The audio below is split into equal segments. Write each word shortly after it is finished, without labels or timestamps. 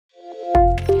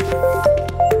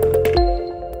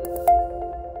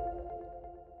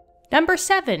Number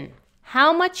 7,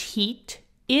 how much heat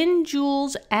in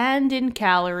joules and in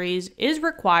calories is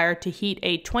required to heat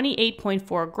a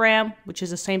 28.4 gram, which is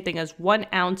the same thing as 1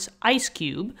 ounce ice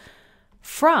cube,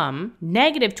 from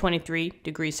negative 23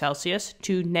 degrees Celsius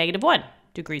to negative 1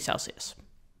 degrees Celsius?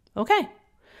 Okay,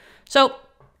 so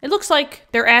it looks like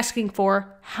they're asking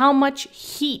for how much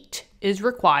heat is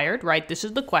required, right? This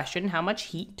is the question, how much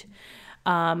heat?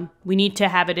 We need to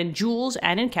have it in joules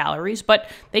and in calories, but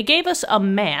they gave us a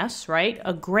mass, right?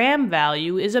 A gram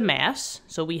value is a mass,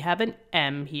 so we have an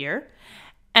M here,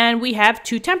 and we have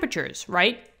 2 temperatures,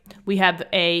 right? We have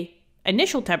a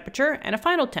initial temperature and a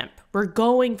final temp. We're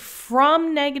going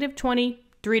from negative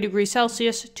 23 degrees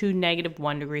Celsius to negative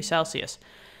 1 degree Celsius.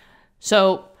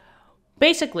 So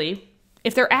basically,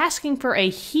 if they're asking for a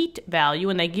heat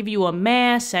value and they give you a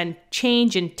mass and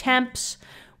change in temps,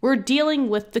 we're dealing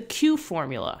with the Q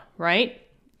formula, right?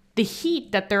 The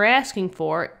heat that they're asking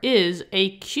for is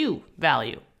a Q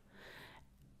value.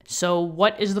 So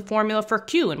what is the formula for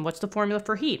Q and what's the formula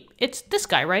for heat? It's this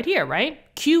guy right here, right?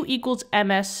 Q equals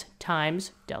ms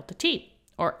times delta T,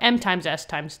 or M times S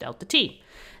times delta T.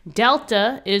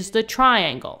 Delta is the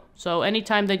triangle. So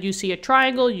anytime that you see a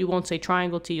triangle, you won't say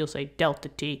triangle T, you'll say delta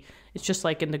T. It's just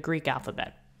like in the Greek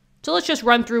alphabet. So let's just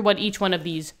run through what each one of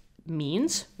these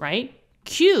means, right?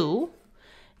 Q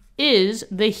is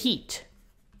the heat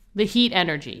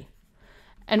energy.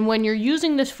 And when you're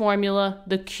using this formula,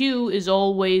 the Q is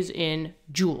always in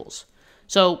joules.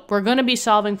 So we're going to be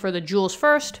solving for the joules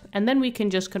first, and then we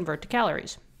can just convert to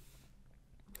calories.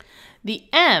 The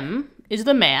M is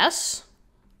the mass,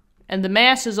 and the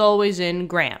mass is always in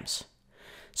grams.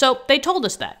 So they told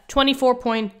us that,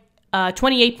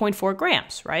 28.4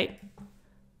 grams, right?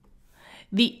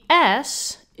 The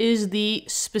S is the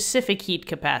specific heat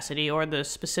capacity, or the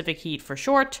specific heat for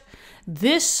short.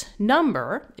 This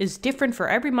number is different for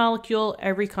every molecule,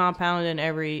 every compound, and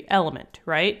every element,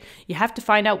 right? You have to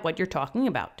find out what you're talking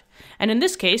about. And in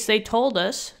this case, they told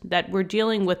us that we're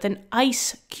dealing with an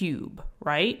ice cube,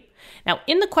 right? Now,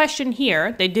 in the question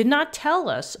here, they did not tell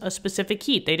us a specific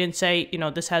heat. They didn't say,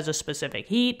 this has a specific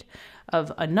heat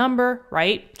of a number,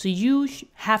 right? So you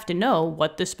have to know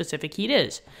what the specific heat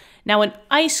is. Now, an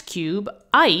ice cube,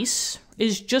 ice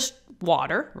is just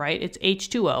water, right? It's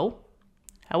H2O.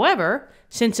 However,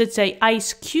 since it's an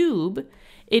ice cube,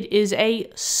 it is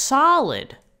a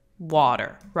solid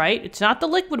water, right? It's not the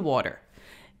liquid water.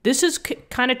 This is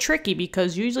kind of tricky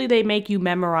because usually they make you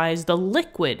memorize the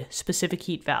liquid specific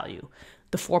heat value,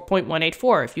 the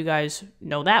 4.184, if you guys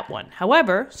know that one.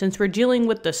 However, since we're dealing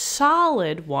with the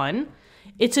solid one,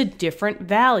 it's a different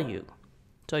value.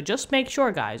 So just make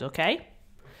sure, guys, okay?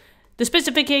 The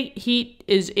specific heat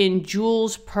is in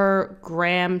joules per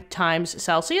gram times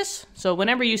Celsius. So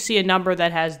whenever you see a number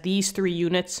that has these 3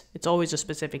 units, it's always a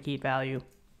specific heat value.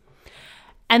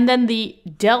 And then the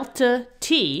delta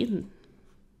T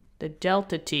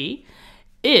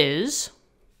is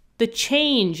the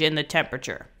change in the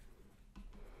temperature.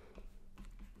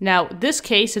 Now, this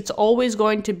case, it's always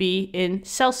going to be in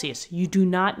Celsius. You do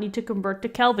not need to convert to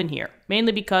Kelvin here,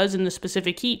 mainly because in the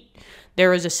specific heat,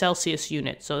 there is a Celsius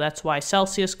unit. So that's why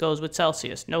Celsius goes with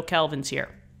Celsius. No Kelvins here.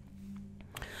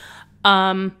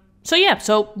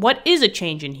 So what is a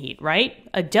change in heat, right?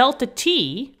 A delta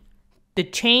T, the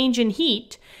change in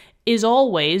heat, is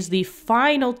always the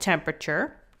final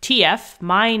temperature, TF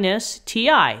minus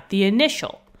TI, the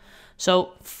initial.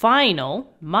 So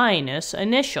final minus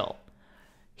initial.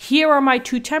 Here are my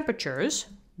 2 temperatures.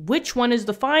 Which one is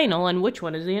the final and which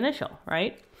one is the initial,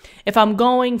 right? If I'm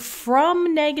going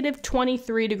from negative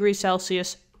 23 degrees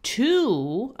Celsius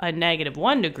to a negative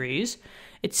 1 degrees,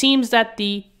 it seems that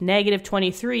the negative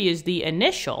 23 is the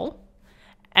initial,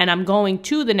 and I'm going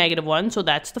to the negative 1, so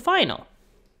that's the final.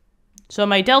 So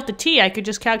my delta T, I could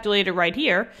just calculate it right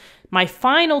here. My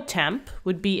final temp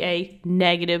would be a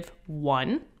negative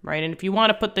 1, right? And if you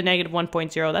want to put the negative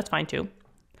 1.0, that's fine too.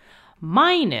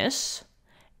 Minus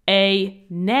a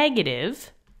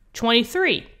negative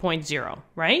 23.0,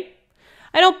 right?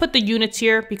 I don't put the units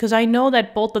here because I know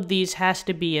that both of these has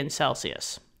to be in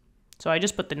Celsius. So I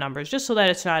just put the numbers just so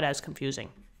that it's not as confusing.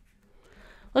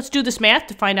 Let's do this math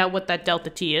to find out what that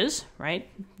delta T is, right?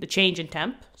 The change in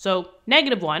temp. So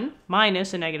negative 1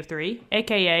 minus a negative 3,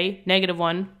 aka negative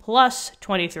 1 plus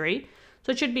 23.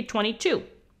 So it should be 22.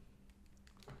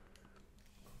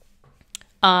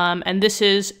 And this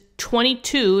is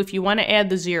 22. If you want to add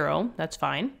the 0, that's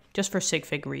fine, just for sig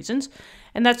fig reasons.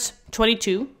 And that's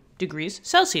 22 degrees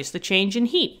Celsius, the change in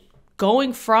heat.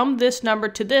 Going from this number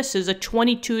to this is a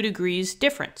 22 degrees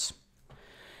difference.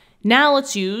 Now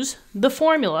let's use the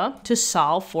formula to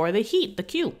solve for the heat, the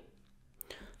Q.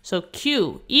 So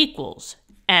Q equals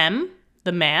M,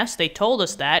 the mass, they told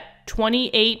us that,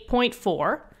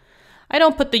 28.4. I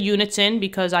don't put the units in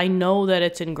because I know that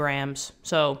it's in grams.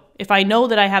 So if I know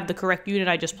that I have the correct unit,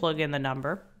 I just plug in the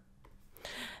number.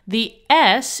 The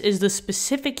S is the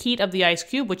specific heat of the ice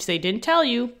cube, which they didn't tell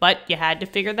you, but you had to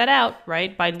figure that out,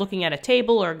 right? By looking at a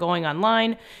table or going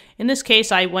online. In this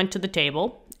case, I went to the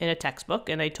table in a textbook,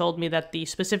 and they told me that the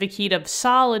specific heat of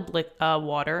solid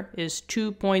water is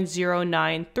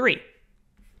 2.093.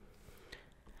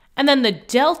 And then the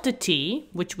delta T,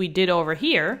 which we did over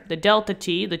here, the delta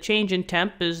T, the change in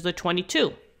temp, is the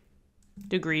 22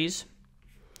 degrees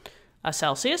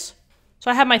Celsius. So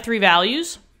I have my three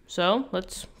values. So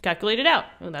let's calculate it out.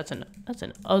 Oh, that's an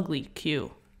ugly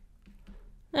Q.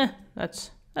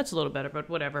 That's a little better, but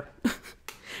whatever.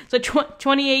 So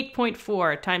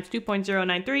 28.4 times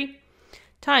 2.093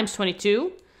 times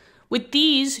 22. With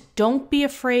these, don't be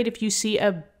afraid if you see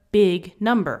a big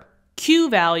number. Q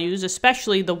values,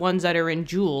 especially the ones that are in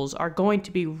joules, are going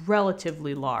to be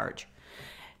relatively large.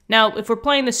 Now, if we're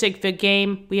playing the sig fig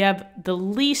game, we have the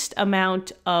least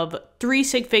amount of 3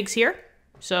 sig figs here.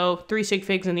 So 3 sig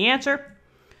figs in the answer.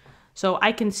 So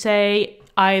I can say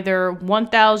either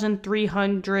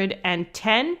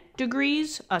 1,310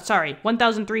 degrees,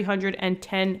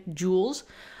 1,310 joules.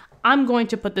 I'm going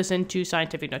to put this into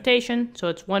scientific notation. So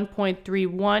it's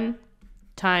 1.31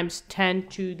 times 10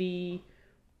 to the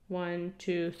 1,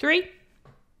 2, 3.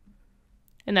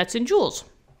 And that's in joules.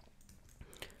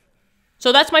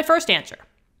 So that's my first answer.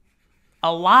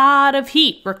 A lot of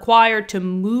heat required to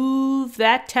move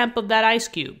that temp of that ice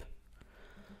cube.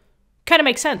 Kind of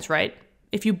makes sense, right?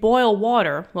 If you boil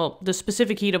water, well, the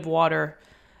specific heat of water,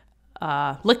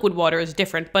 liquid water is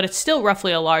different, but it's still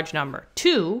roughly a large number.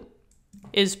 2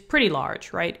 is pretty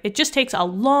large, right? It just takes a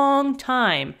long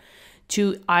time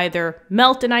to either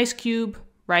melt an ice cube,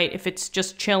 right? If it's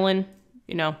just chilling,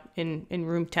 you know, in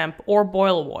room temp, or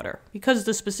boil water because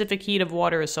the specific heat of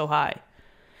water is so high.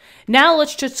 Now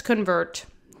let's just convert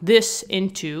this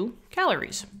into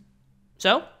calories.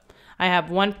 So I have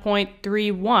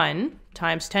 1.31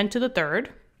 times 10 to the third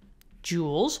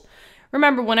joules.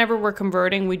 Remember, whenever we're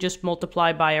converting, we just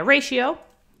multiply by a ratio.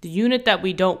 The unit that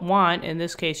we don't want, in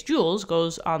this case joules,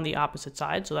 goes on the opposite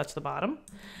side, so that's the bottom.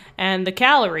 And the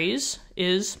calories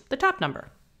is the top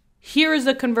number. Here is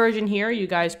the conversion here. You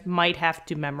guys might have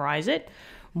to memorize it.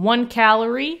 1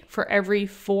 calorie for every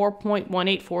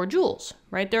 4.184 joules,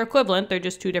 right? They're equivalent, they're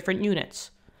just 2 different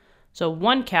units. So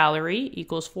 1 calorie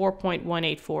equals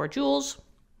 4.184 joules.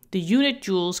 The unit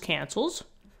joules cancels.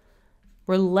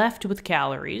 We're left with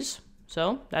calories.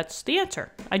 So that's the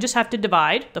answer. I just have to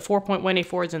divide. The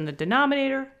 4.184 is in the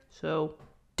denominator. So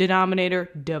denominator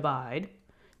divide.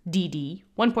 DD.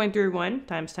 1.31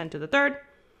 times 10 to the third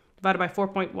divided by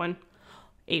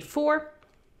 4.184.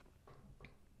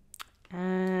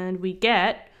 And we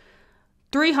get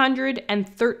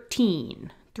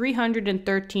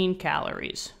 313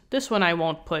 calories. This one I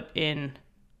won't put in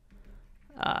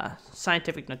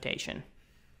scientific notation.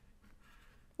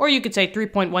 Or you could say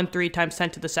 3.13 times 10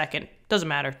 to the second. Doesn't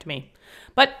matter to me.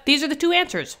 But these are the two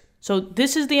answers. So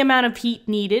this is the amount of heat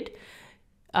needed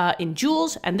in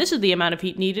joules, and this is the amount of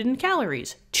heat needed in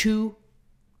calories to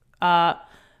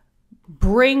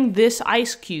bring this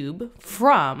ice cube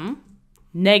from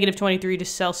negative 23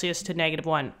 Celsius to negative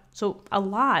 1. So a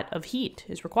lot of heat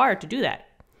is required to do that.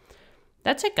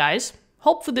 That's it, guys.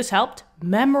 Hopefully this helped.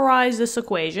 Memorize this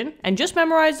equation and just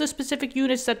memorize the specific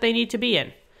units that they need to be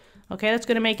in. Okay, that's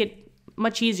going to make it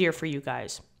much easier for you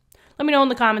guys. Let me know in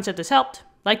the comments if this helped.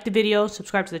 Like the video,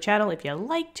 subscribe to the channel if you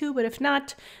like to, but if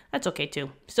not, that's okay too.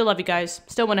 Still love you guys.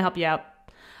 Still want to help you out.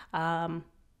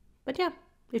 But yeah,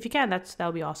 if you can, that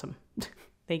would be awesome.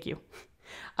 Thank you.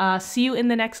 See you in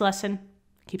the next lesson.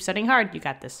 Keep studying hard. You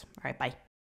got this. All right, bye.